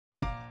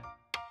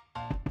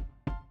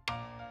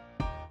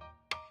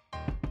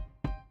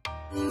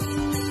So,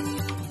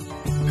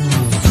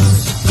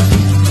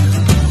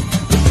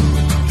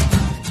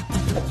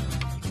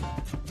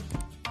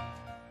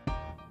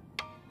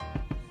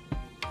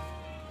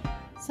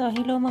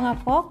 hello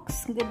mga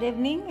folks. Good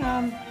evening.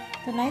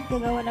 Tonight,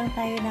 gagawa lang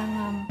tayo ng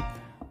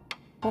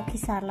poke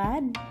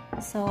salad.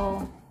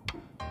 So,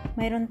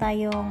 mayroon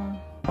tayong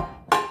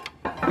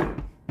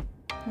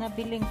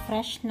nabiling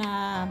fresh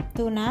na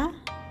tuna.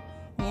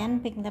 Ayan,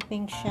 pink na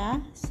pink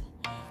siya.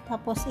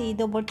 Tapos,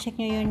 i-double check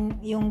nyo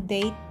yung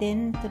date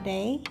din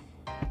today.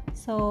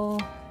 So,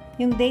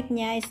 yung date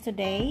niya is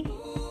today.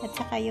 At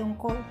saka yung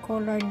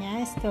color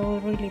niya is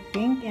still really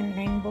pink and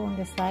rainbow on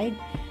the side.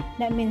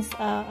 That means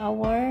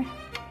our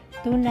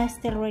tuna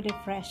still really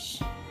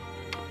fresh.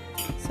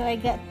 So I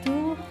got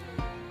 2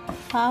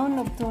 pounds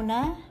of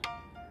tuna.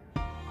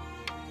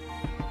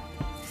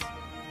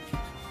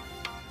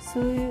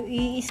 So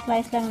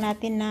i-slice lang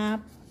natin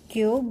na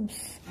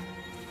cubes.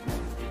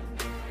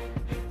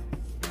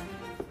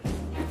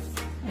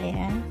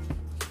 Ayan.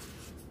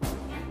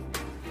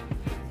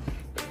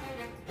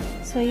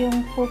 So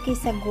yung poke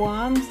sa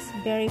Guam is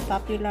very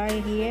popular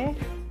here.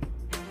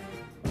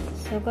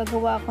 So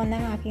gagawa ako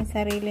ng aking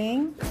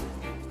sariling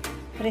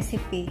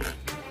recipe.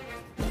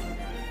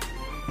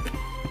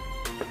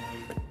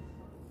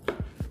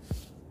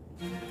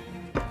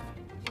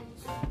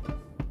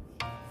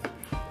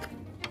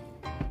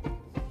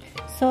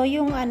 So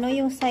yung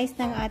size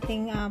ng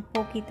ating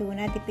poke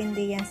tuna,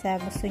 depende yan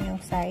sa gusto nyong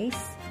size.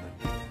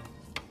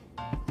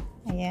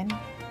 Ayan.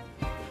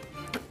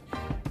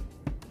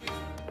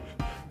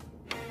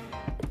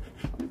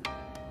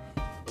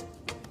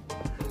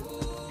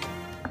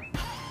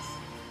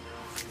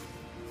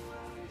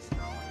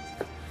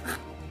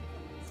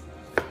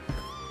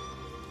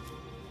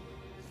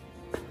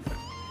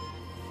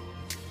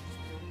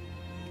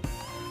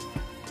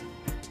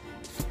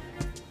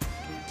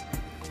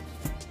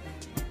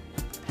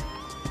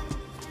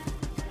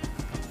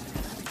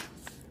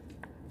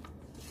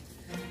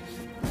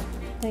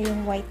 So,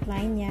 yung white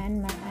line yan,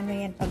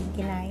 yan pag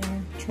kinain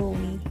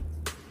chewy,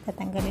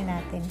 tatanggalin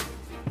natin.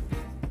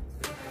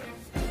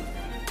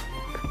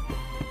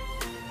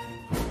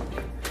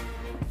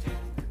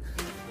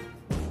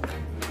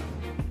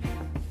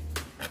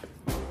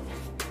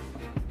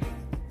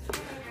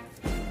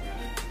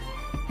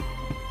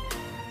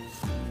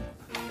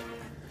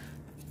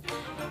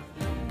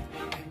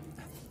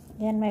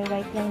 Yan, may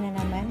white line na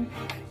naman.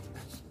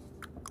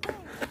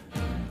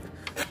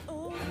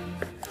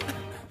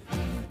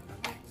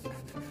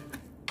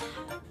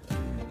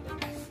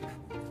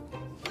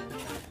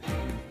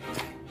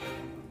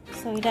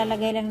 So,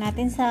 ilalagay lang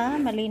natin sa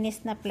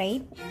malinis na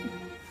plate.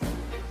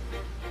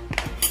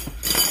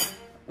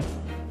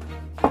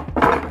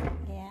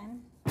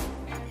 Ayan.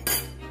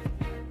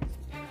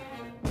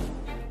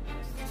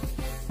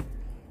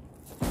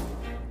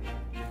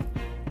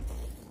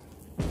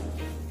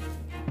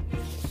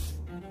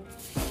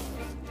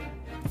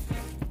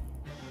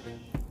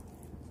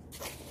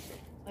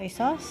 Soy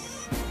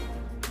sauce.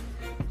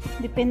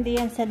 Depende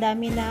yan sa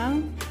dami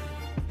ng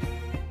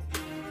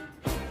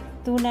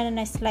tuna na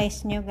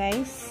na-slice nyo,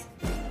 guys.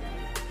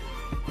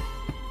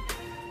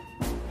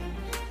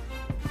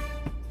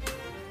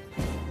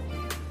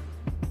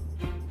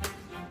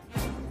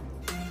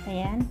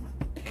 Ayan.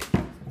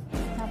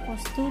 Tapos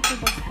 2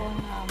 tablespoon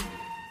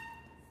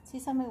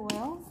sesame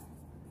oil.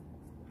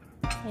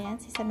 Ayan,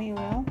 sesame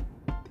oil.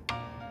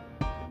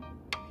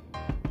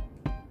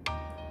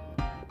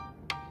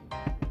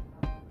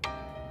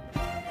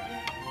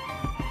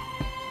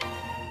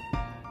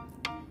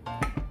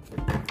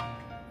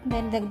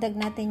 Then, dagdag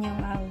natin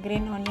yung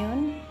green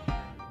onion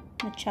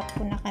na chop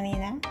ko na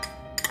kanina.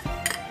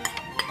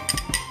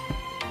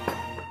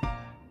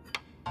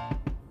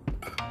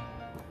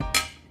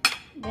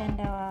 Then,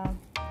 the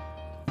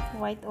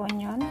white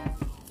onion.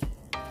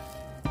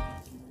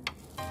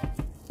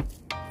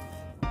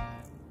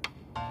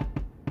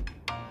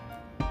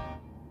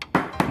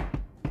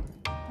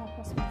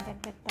 Tapos,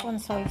 magdagdag tayo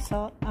soy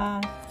salt.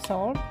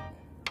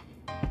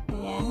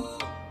 Ayan.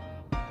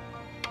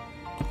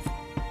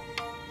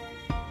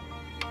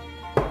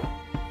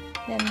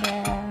 Then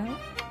the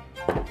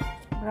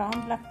brown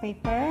black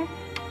pepper.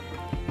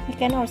 You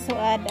can also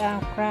add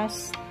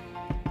crushed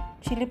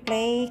chili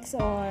flakes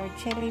or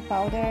chili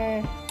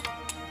powder.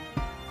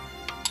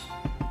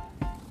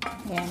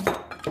 Yan.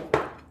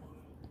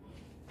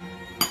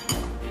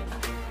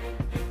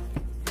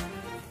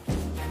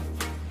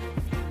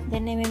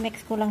 Then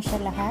i-mix ko lang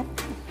siya lahat.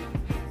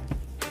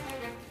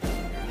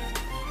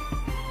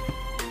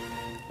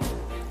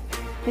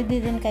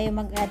 Pwede din kayo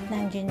mag-add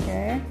ng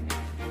ginger.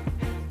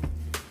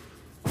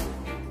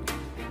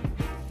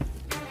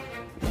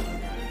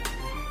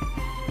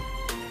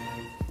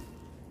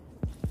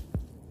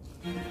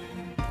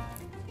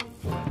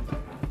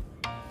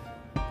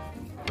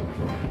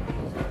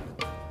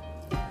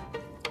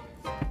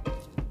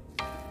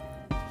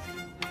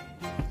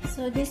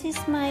 So, this is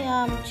my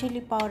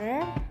chili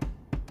powder.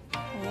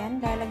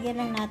 Ayan,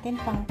 lalagyan lang natin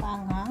pang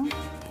paanghang.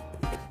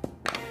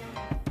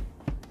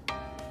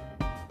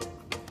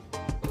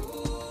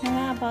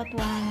 Mga about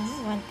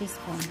one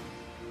teaspoon.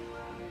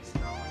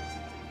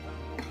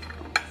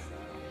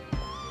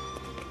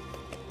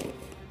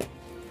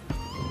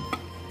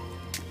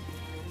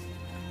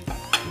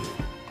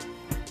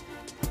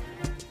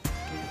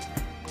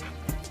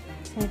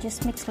 So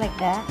just mix like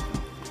that.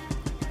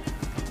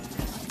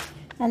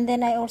 And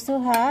then I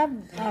also have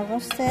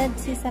roasted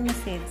sesame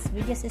seeds. We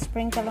just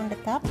sprinkle on the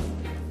top.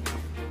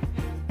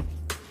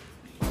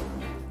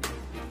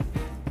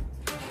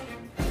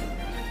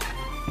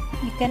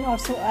 You can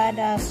also add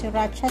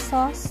sriracha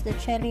sauce, the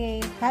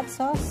chili hot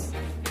sauce.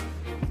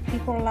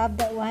 People love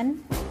that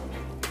one.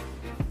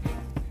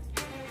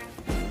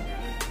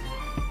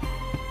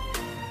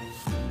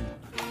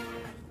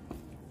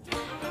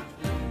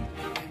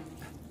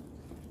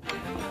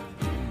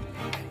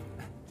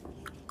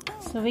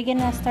 So we're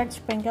gonna start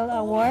sprinkle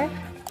our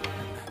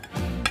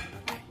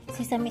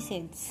sesame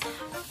seeds.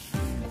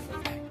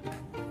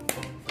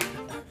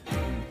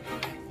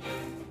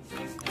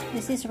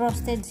 This is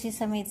roasted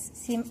sesame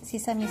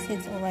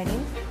seeds already.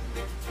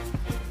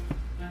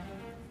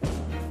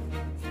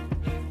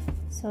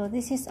 So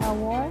this is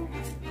our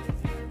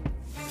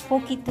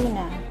poke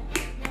tuna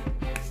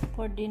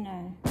for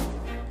dinner.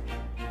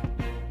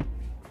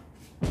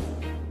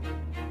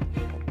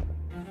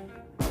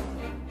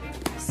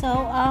 So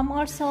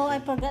also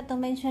I forgot to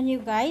mention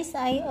you guys,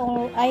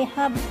 I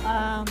have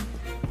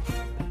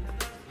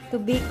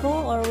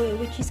tobacco, or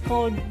which is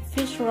called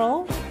fish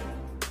roll.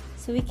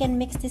 So we can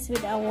mix this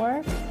with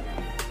our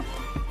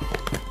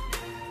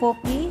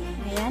poke.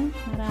 Ayan,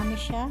 marami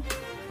siya.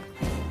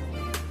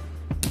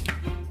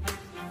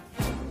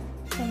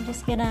 So I'm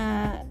just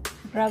gonna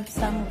grab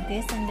some of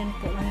this and then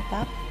put on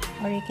top,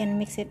 or you can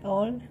mix it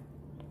all.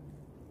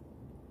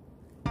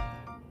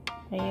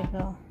 There you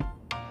go.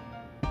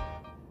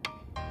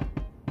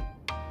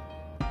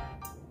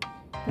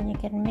 Then you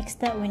can mix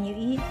that when you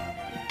eat.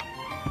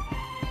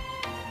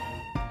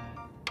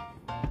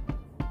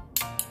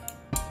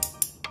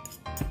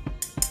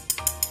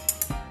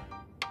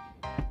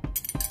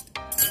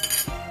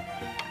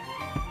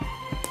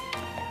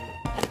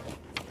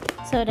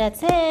 So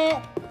that's it.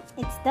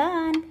 It's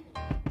done.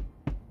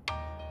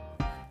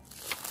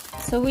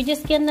 So we're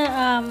just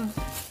gonna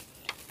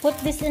put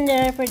this in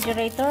the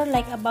refrigerator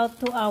like about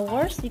 2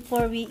 hours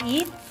before we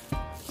eat,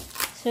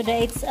 so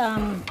that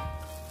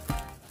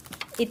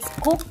it's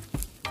cooked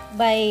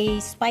by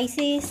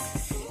spices,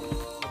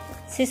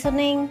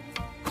 seasoning,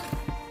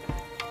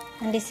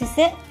 and this is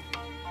it.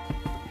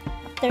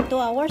 After 2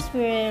 hours,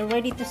 we're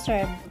ready to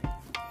serve.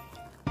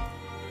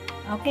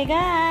 Okay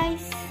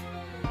guys,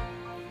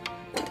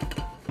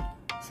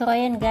 so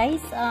ayan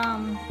guys,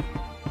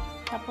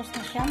 tapos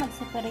na siya.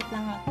 Mag-separate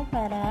lang ako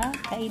para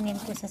kainin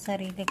ko sa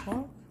sarili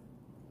ko.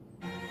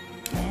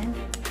 Ayan.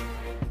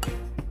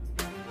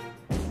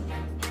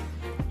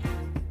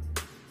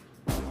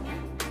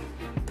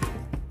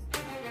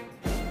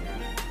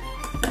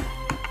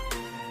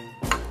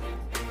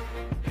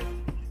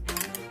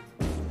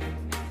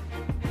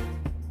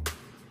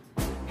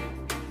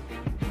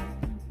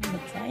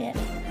 Try it.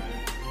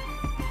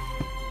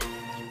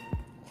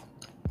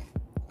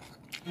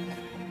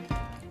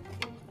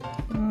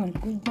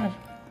 Goodness.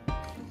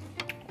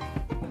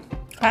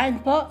 Kain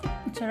po.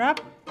 Sarap.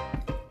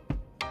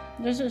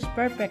 This is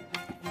perfect.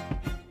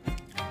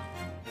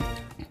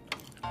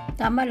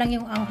 Tama lang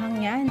yung anghang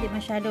niya. Hindi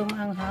masyadong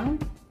anghang.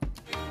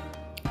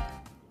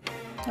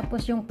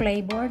 Tapos yung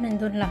flavor,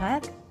 nandun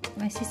lahat.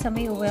 May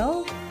sesame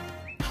oil.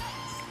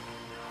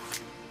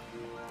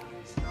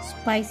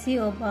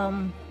 Spicy of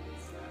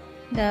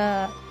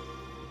the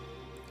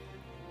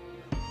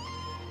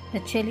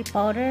chili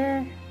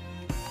powder,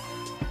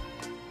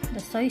 the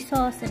soy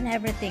sauce, and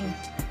everything.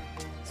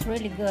 It's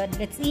really good.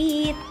 Let's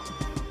eat.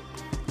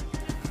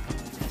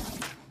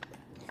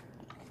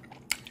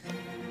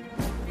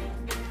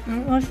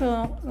 And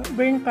also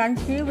very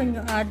crunchy when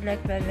you add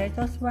like the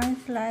lettuce one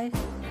slice.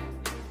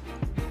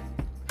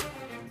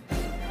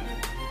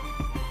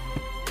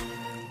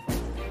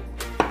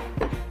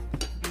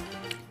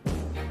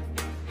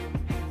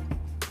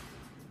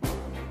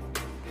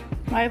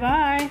 Bye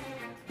bye.